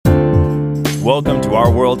Welcome to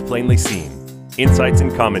Our World Plainly Seen, insights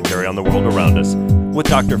and commentary on the world around us with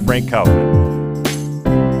Dr. Frank Kaufmann.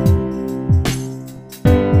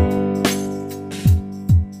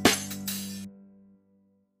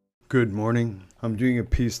 Good morning. I'm doing a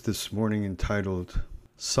piece this morning entitled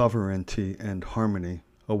Sovereignty and Harmony,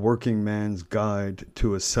 a Working Man's Guide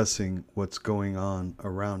to Assessing What's Going On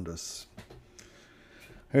Around Us.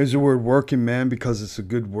 I use the word working man because it's a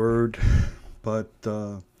good word, but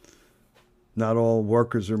not all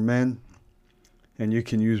workers are men, and you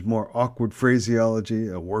can use more awkward phraseology,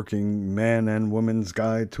 a working man and woman's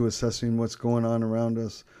guide to assessing what's going on around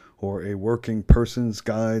us, or a working person's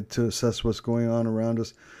guide to assess what's going on around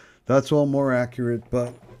us. That's all more accurate,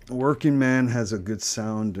 but working man has a good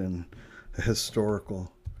sound and a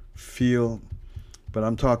historical feel, but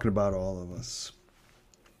I'm talking about all of us.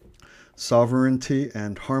 Sovereignty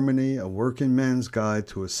and Harmony, a working man's guide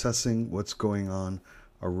to assessing what's going on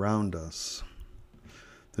around us.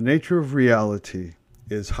 The nature of reality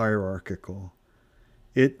is hierarchical.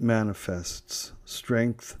 It manifests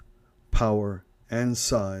strength, power, and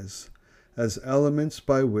size as elements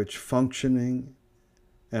by which functioning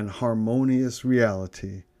and harmonious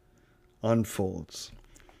reality unfolds.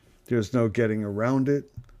 There's no getting around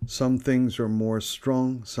it. Some things are more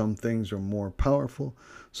strong, some things are more powerful,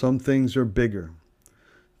 some things are bigger.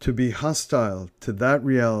 To be hostile to that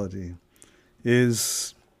reality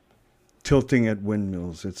is tilting at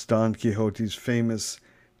windmills. It's Don Quixote's famous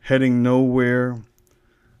heading nowhere,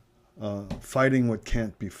 fighting what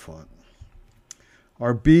can't be fought.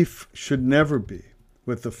 Our beef should never be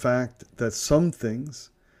with the fact that some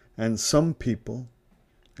things and some people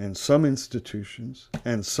and some institutions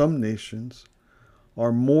and some nations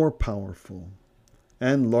are more powerful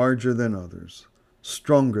and larger than others,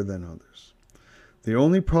 stronger than others. The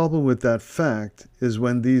only problem with that fact is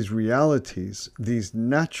when these realities, these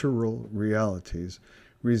natural realities,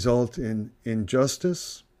 result in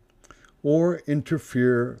injustice or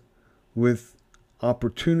interfere with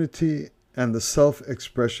opportunity and the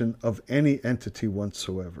self-expression of any entity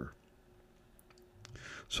whatsoever.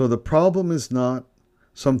 So the problem is not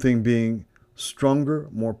something being stronger,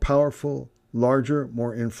 more powerful, larger,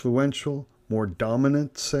 more influential, more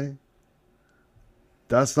dominant, say.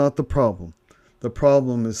 That's not the problem. The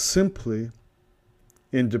problem is simply,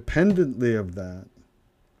 independently of that,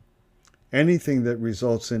 anything that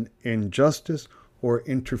results in injustice or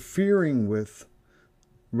interfering with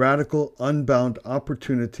radical, unbound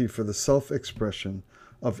opportunity for the self-expression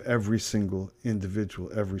of every single individual,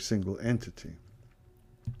 every single entity.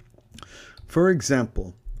 For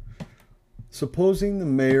example, supposing the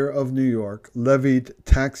mayor of New York levied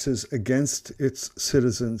taxes against its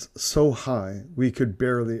citizens so high we could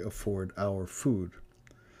barely afford our food.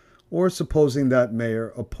 Or supposing that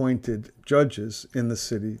mayor appointed judges in the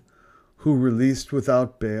city who released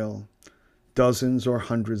without bail dozens or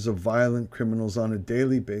hundreds of violent criminals on a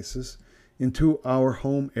daily basis into our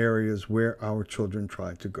home areas where our children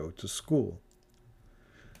try to go to school.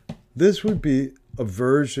 This would be a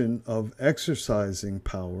version of exercising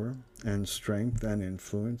power and strength and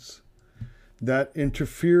influence that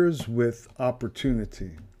interferes with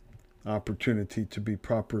opportunity to be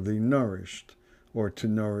properly nourished, or to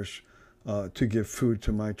nourish, to give food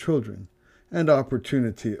to my children, and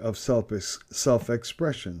opportunity of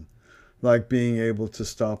self-expression, like being able to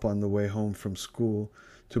stop on the way home from school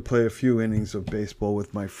to play a few innings of baseball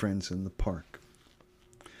with my friends in the park.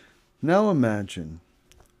 Now imagine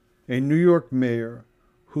a New York mayor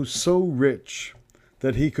who's so rich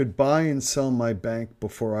that he could buy and sell my bank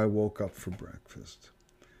before I woke up for breakfast.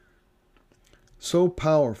 So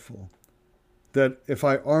powerful that if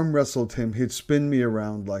I arm wrestled him, he'd spin me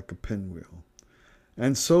around like a pinwheel.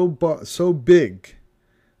 And so big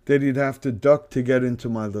that he'd have to duck to get into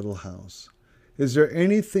my little house. Is there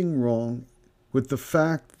anything wrong with the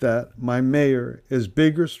fact that my mayor is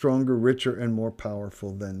bigger, stronger, richer, and more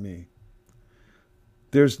powerful than me?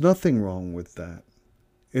 There's nothing wrong with that.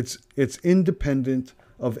 It's independent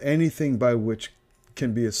of anything by which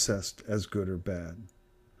can be assessed as good or bad.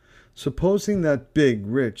 Supposing that big,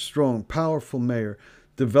 rich, strong, powerful mayor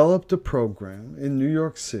developed a program in New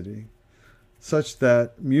York City such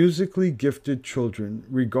that musically gifted children,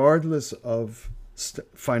 regardless of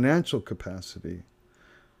financial capacity,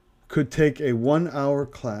 could take a 1-hour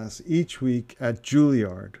class each week at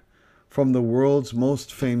Juilliard from the world's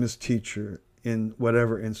most famous teacher in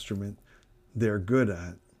whatever instrument they're good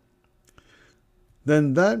at,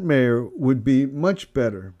 then that mayor would be much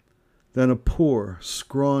better than a poor,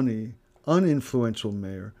 scrawny, uninfluential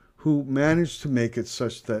mayor who managed to make it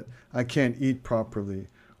such that I can't eat properly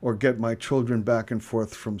or get my children back and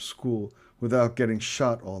forth from school without getting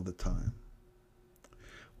shot all the time.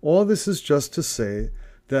 All this is just to say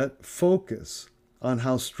that focus on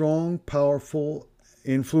how strong, powerful,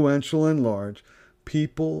 influential, and large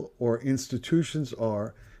people or institutions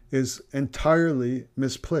are is entirely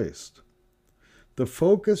misplaced. The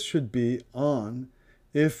focus should be on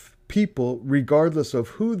if people, regardless of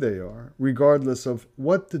who they are, regardless of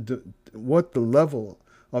what the level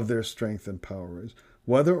of their strength and power is,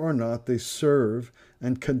 whether or not they serve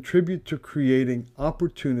and contribute to creating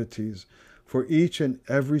opportunities for each and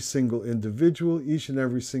every single individual, each and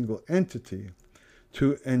every single entity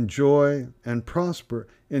to enjoy and prosper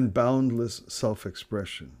in boundless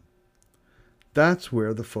self-expression. That's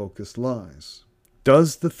where the focus lies.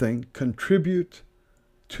 Does the thing contribute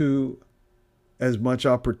to as much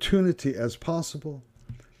opportunity as possible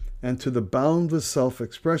and to the boundless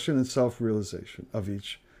self-expression and self-realization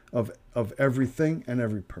of everything and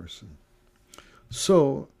every person?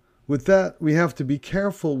 So, with that, we have to be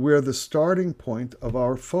careful where the starting point of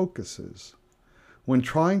our focus is when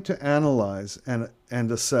trying to analyze and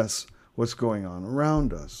assess what's going on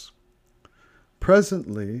around us.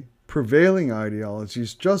 Presently, prevailing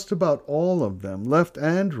ideologies, just about all of them, left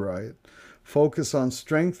and right, focus on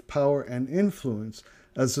strength, power, and influence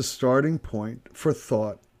as the starting point for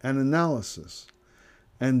thought and analysis,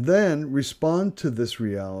 and then respond to this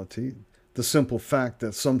reality, the simple fact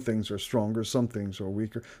that some things are stronger, some things are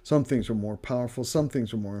weaker, some things are more powerful, some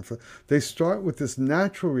things are more influential. They start with this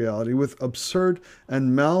natural reality with absurd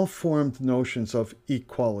and malformed notions of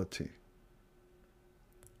equality.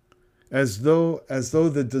 As though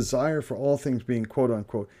the desire for all things being quote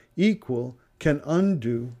unquote equal can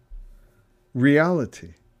undo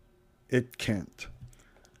reality. It can't.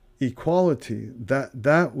 Equality,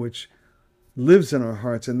 that which lives in our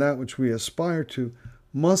hearts and that which we aspire to,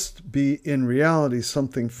 must be in reality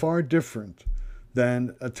something far different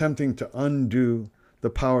than attempting to undo the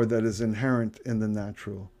power that is inherent in the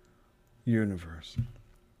natural universe.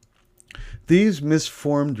 These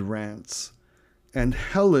misformed rants and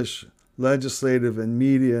hellish legislative and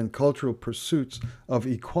media and cultural pursuits of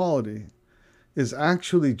equality is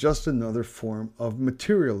actually just another form of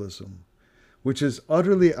materialism, which is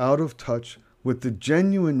utterly out of touch with the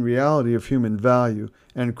genuine reality of human value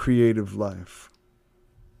and creative life.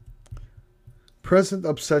 Present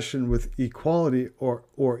obsession with equality,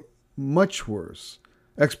 or much worse,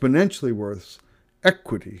 exponentially worse,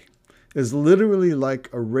 equity, is literally like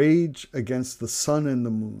a rage against the sun and the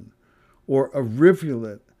moon, or a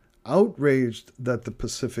rivulet outraged that the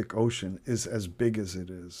Pacific Ocean is as big as it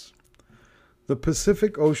is. The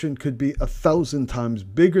Pacific Ocean could be 1,000 times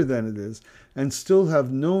bigger than it is and still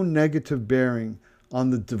have no negative bearing on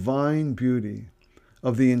the divine beauty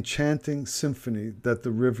of the enchanting symphony that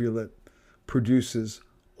the rivulet produces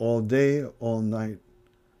all day, all night,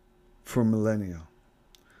 for millennia.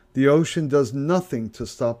 The ocean does nothing to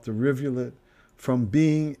stop the rivulet from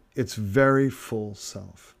being its very full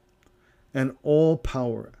self. And all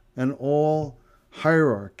power and all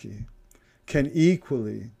hierarchy can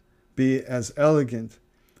equally be as elegant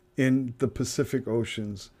in the Pacific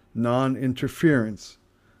Ocean's non-interference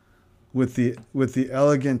with the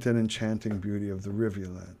elegant and enchanting beauty of the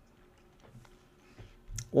rivulet.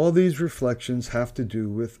 All these reflections have to do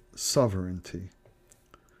with sovereignty.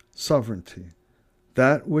 Sovereignty,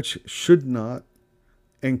 that which should not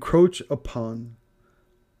encroach upon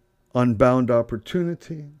unbound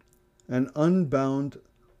opportunity and unbound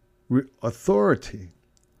authority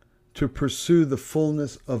to pursue the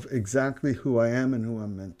fullness of exactly who I am and who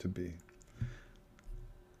I'm meant to be.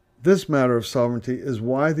 This matter of sovereignty is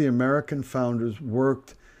why the American founders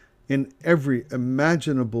worked in every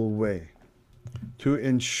imaginable way to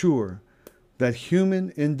ensure that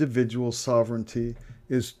human individual sovereignty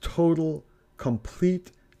is total,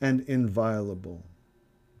 complete, and inviolable.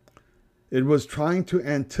 It was trying to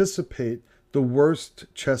anticipate the worst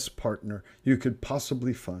chess partner you could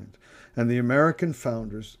possibly find, and the American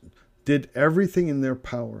founders did everything in their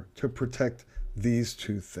power to protect these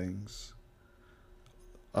two things: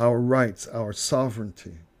 our rights, our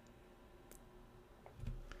sovereignty.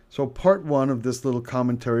 So part one of this little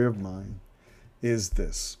commentary of mine is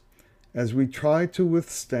this: as we try to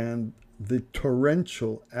withstand the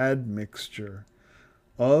torrential admixture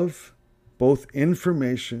of both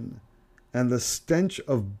information and the stench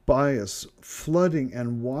of bias flooding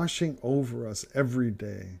and washing over us every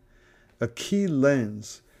day, a key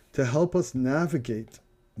lens to help us navigate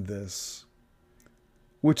this,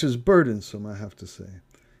 which is burdensome, I have to say,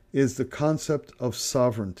 is the concept of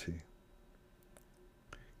sovereignty.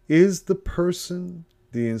 Is the person,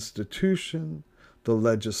 the institution, the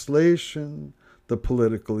legislation, the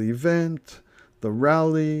political event, the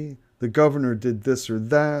rally, the governor did this or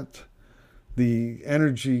that, the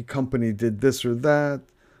energy company did this or that,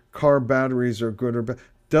 car batteries are good or bad.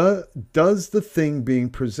 Does the thing being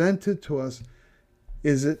presented to us,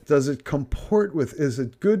 does it comport with, is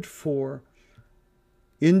it good for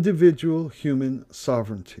individual human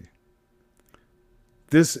sovereignty?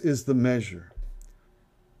 This is the measure.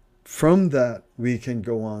 From that, we can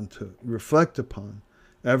go on to reflect upon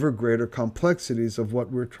ever greater complexities of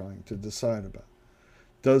what we're trying to decide about.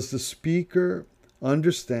 Does the speaker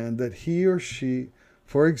understand that he or she,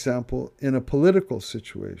 for example, in a political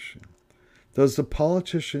situation, does the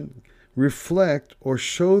politician reflect or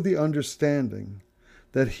show the understanding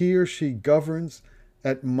that he or she governs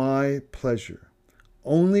at my pleasure,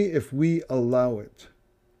 only if we allow it?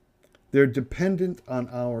 They're dependent on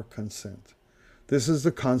our consent. This is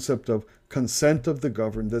the concept of consent of the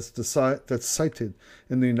governed that's cited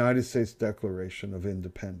in the United States Declaration of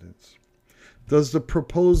Independence. Does the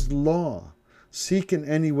proposed law seek in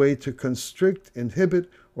any way to constrict, inhibit,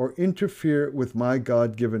 or interfere with my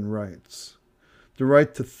God-given rights? The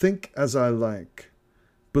right to think as I like,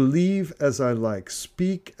 believe as I like,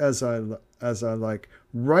 speak as I like,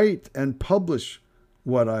 write and publish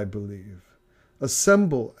what I believe,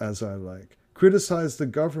 assemble as I like, criticize the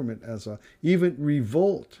government as I, even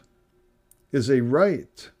revolt is a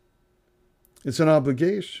right. It's an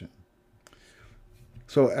obligation.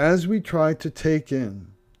 So as we try to take in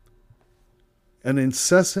an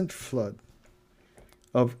incessant flood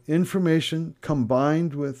of information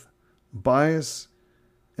combined with bias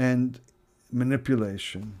and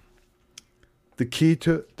manipulation, the key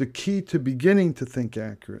to beginning to think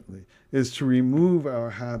accurately is to remove our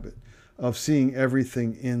habit of seeing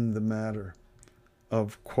everything in the matter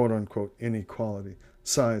of quote-unquote inequality,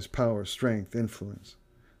 size, power, strength, influence,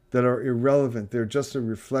 that are irrelevant. They're just a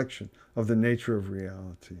reflection of the nature of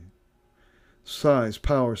reality. Size,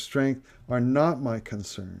 power, strength are not my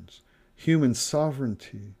concerns. Human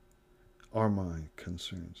sovereignty are my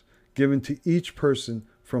concerns, given to each person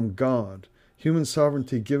from God. Human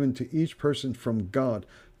sovereignty given to each person from God.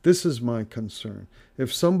 This is my concern.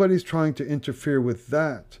 If somebody's trying to interfere with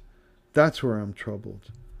that, that's where I'm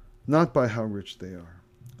troubled. Not by how rich they are.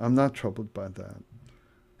 I'm not troubled by that.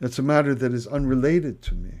 It's a matter that is unrelated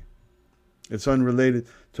to me. It's unrelated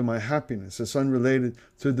to my happiness. It's unrelated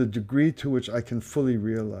to the degree to which I can fully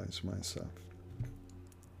realize myself.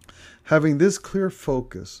 Having this clear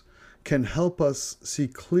focus can help us see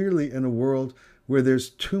clearly in a world where there's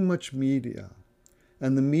too much media,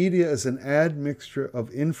 and the media is an admixture of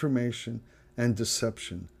information and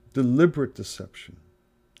deception, deliberate deception.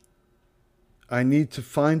 I need to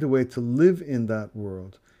find a way to live in that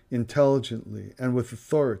world intelligently and with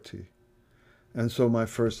authority. And so my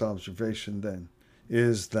first observation then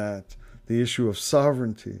is that the issue of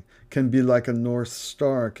sovereignty can be like a North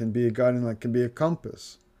Star, can be a guiding light, can be a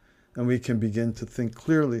compass. And we can begin to think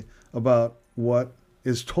clearly about what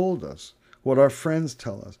is told us, what our friends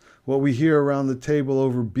tell us, what we hear around the table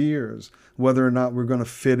over beers, whether or not we're going to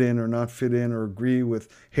fit in or not fit in, or agree with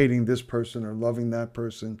hating this person or loving that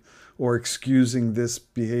person, or excusing this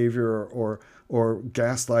behavior or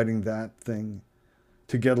gaslighting that thing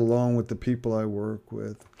to get along with the people I work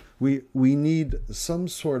with. We need some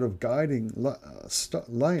sort of guiding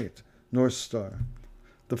light, North Star.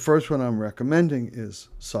 The first one I'm recommending is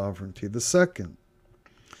sovereignty. The second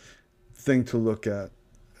thing to look at,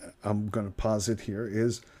 I'm going to posit here,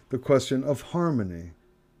 is the question of harmony.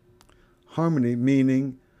 Harmony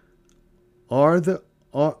meaning,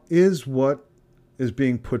 is what is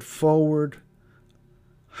being put forward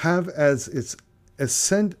have as its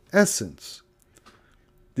essence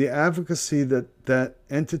the advocacy that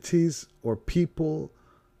entities or people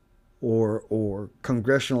or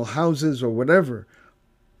congressional houses or whatever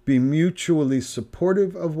be mutually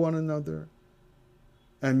supportive of one another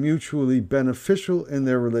and mutually beneficial in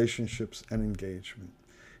their relationships and engagement?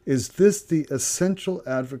 Is this the essential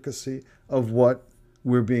advocacy of what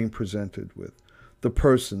we're being presented with? The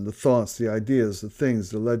person, the thoughts, the ideas, the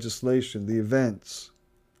things, the legislation, the events.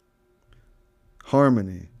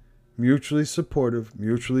 Harmony, mutually supportive,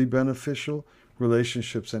 mutually beneficial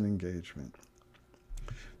relationships and engagement.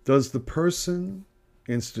 Does the person,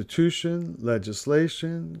 institution,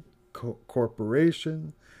 legislation,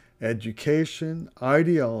 corporation, education,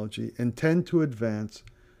 ideology intend to advance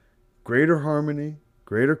greater harmony,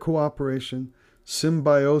 greater cooperation,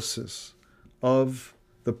 symbiosis of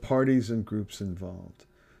the parties and groups involved,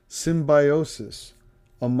 symbiosis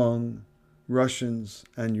among Russians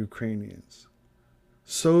and Ukrainians,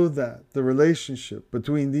 so that the relationship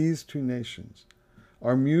between these two nations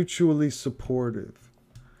are mutually supportive,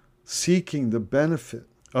 seeking the benefit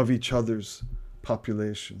of each other's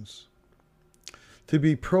populations? To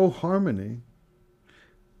be pro-harmony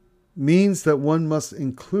means that one must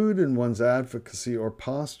include in one's advocacy or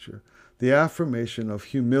posture the affirmation of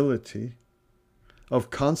humility, of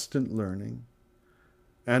constant learning,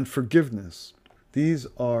 and forgiveness. These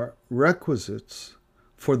are requisites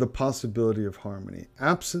for the possibility of harmony.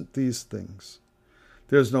 Absent these things,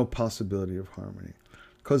 there's no possibility of harmony,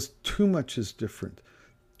 because too much is different.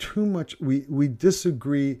 Too much, we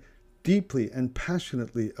disagree deeply and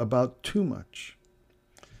passionately about too much.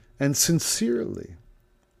 And sincerely,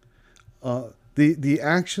 the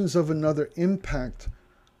actions of another impact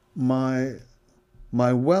my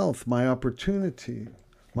wealth, my opportunity,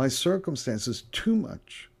 my circumstances too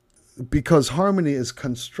much. Because harmony is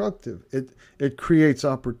constructive, it creates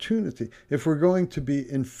opportunity. If we're going to be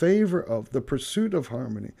in favor of the pursuit of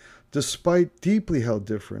harmony, despite deeply held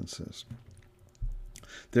differences,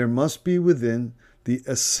 there must be within the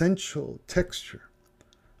essential texture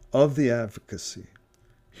of the advocacy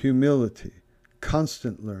humility,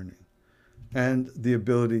 constant learning, and the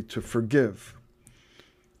ability to forgive.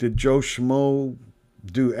 Did Joe Schmo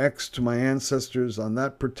do X to my ancestors on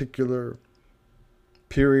that particular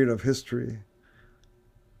period of history?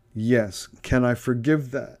 Yes. Can I forgive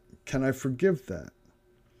that? Can I forgive that?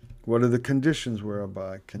 What are the conditions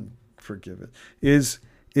whereby I can forgive it?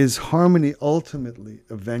 Is harmony ultimately,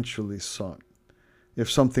 eventually sought? If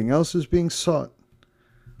something else is being sought,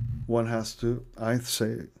 one has to, I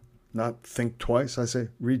say, not think twice, I say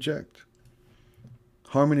reject.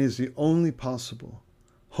 Harmony is the only possible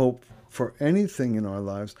hope for anything in our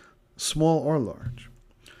lives, small or large.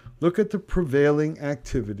 Look at the prevailing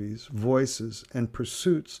activities, voices, and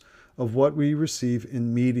pursuits of what we receive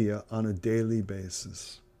in media on a daily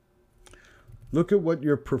basis. Look at what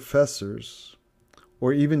your professors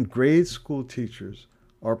or even grade school teachers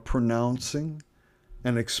are pronouncing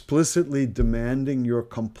and explicitly demanding your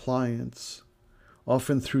compliance,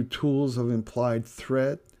 often through tools of implied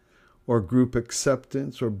threat or group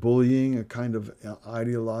acceptance or bullying, a kind of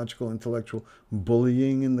ideological, intellectual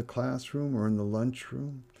bullying in the classroom or in the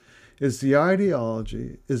lunchroom. Is the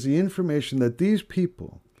ideology, is the information that these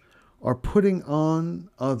people are putting on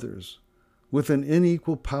others with an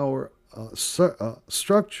unequal power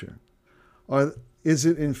structure? Is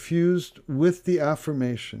it infused with the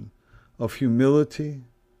affirmation of humility,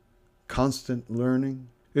 constant learning?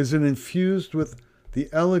 Is it infused with the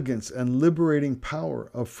elegance and liberating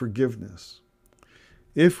power of forgiveness?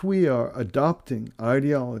 If we are adopting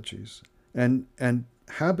ideologies and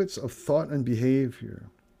habits of thought and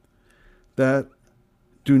behavior that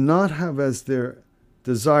do not have as their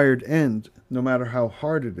desired end, no matter how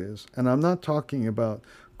hard it is, and I'm not talking about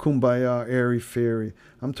kumbaya, airy-fairy,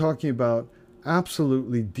 I'm talking about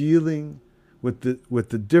absolutely dealing with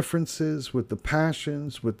the differences, with the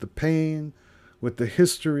passions, with the pain, with the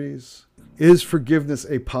histories. Is forgiveness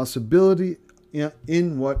a possibility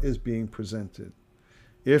in what is being presented?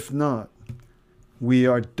 If not, we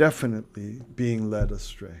are definitely being led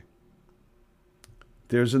astray.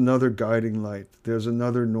 There's another guiding light. There's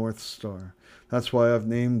another North Star. That's why I've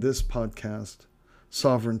named this podcast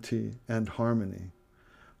Sovereignty and Harmony.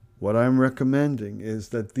 What I'm recommending is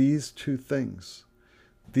that these two things,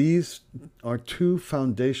 these are two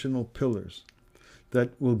foundational pillars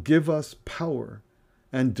that will give us power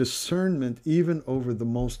and discernment even over the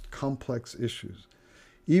most complex issues.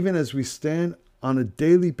 Even as we stand on a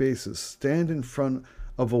daily basis, stand in front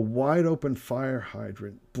of a wide open fire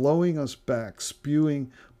hydrant, blowing us back, spewing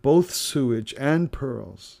both sewage and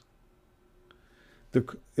pearls.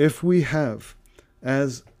 If we have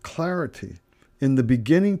as clarity in the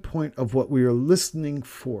beginning point of what we are listening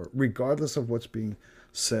for, regardless of what's being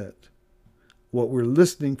said, what we're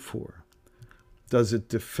listening for, does it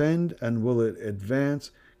defend and will it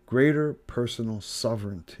advance greater personal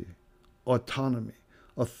sovereignty, autonomy,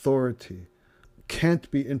 authority,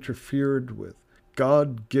 can't be interfered with,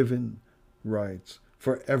 God-given rights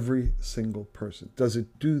for every single person? Does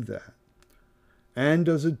it do that? And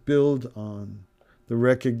does it build on the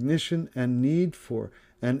recognition and need for,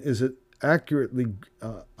 and is it accurately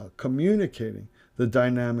communicating the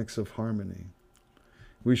dynamics of harmony?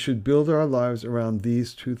 We should build our lives around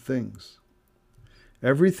these two things.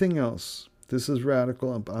 Everything else, this is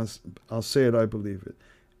radical, I'll say it, I believe it.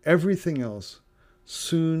 Everything else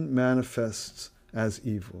soon manifests as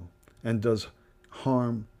evil and does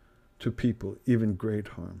harm to people, even great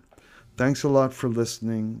harm. Thanks a lot for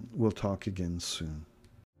listening. We'll talk again soon.